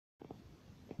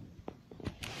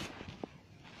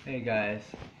Hey guys,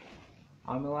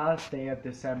 on the last day of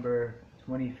December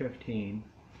 2015,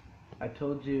 I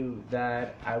told you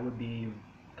that I would be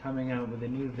coming out with a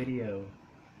new video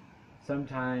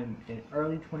sometime in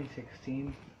early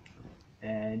 2016,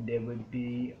 and it would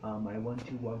be on my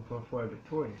 12144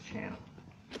 Victorious channel.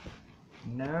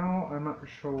 Now I'm not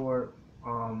sure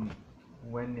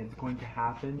when it's going to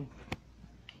happen,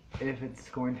 if it's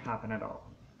going to happen at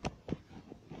all,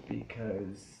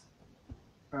 because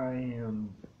I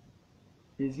am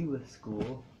busy with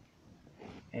school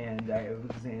and I have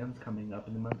exams coming up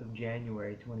in the month of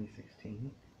January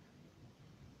 2016.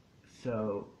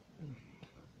 So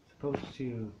supposed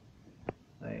to,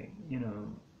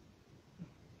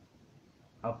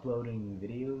 uploading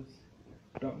videos.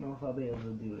 Don't know if I'll be able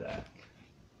to do that.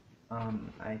 I will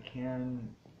if I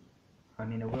can.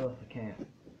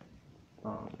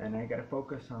 And I gotta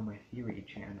focus on my theory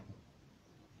channel.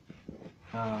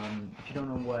 If you don't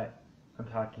know what I'm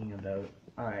talking about,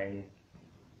 I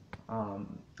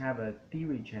have a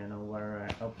theory channel where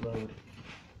I upload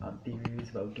theories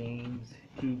about games,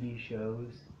 TV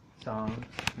shows, songs,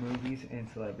 movies, and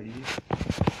celebrities.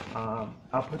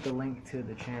 I'll put the link to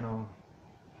the channel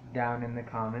down in the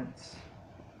comments,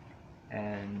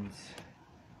 and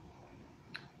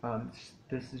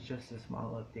this is just a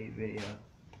small update video.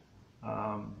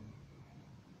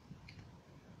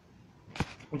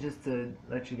 Just to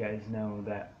let you guys know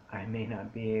that I may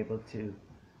not be able to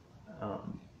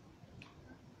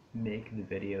make the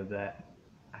video that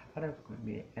I thought I was going to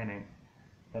be, and I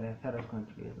thought I was going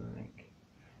to be able to make.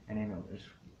 And I know there's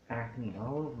acne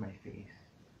all over my face.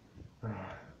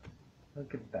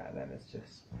 Look at that. That is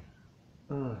just.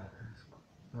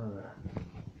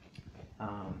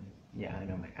 Yeah, I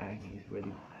know my acne is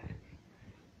really bad.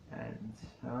 And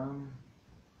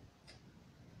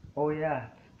oh yeah,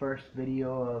 first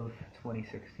video of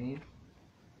 2016.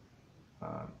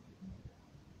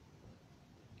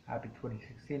 Happy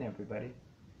 2016, everybody.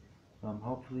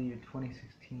 Hopefully your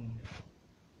 2016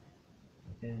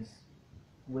 is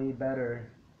way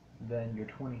better than your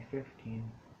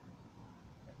 2015.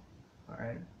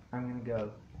 Alright, I'm gonna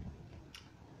go.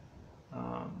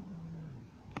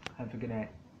 Have a good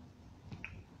night.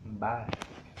 Bye.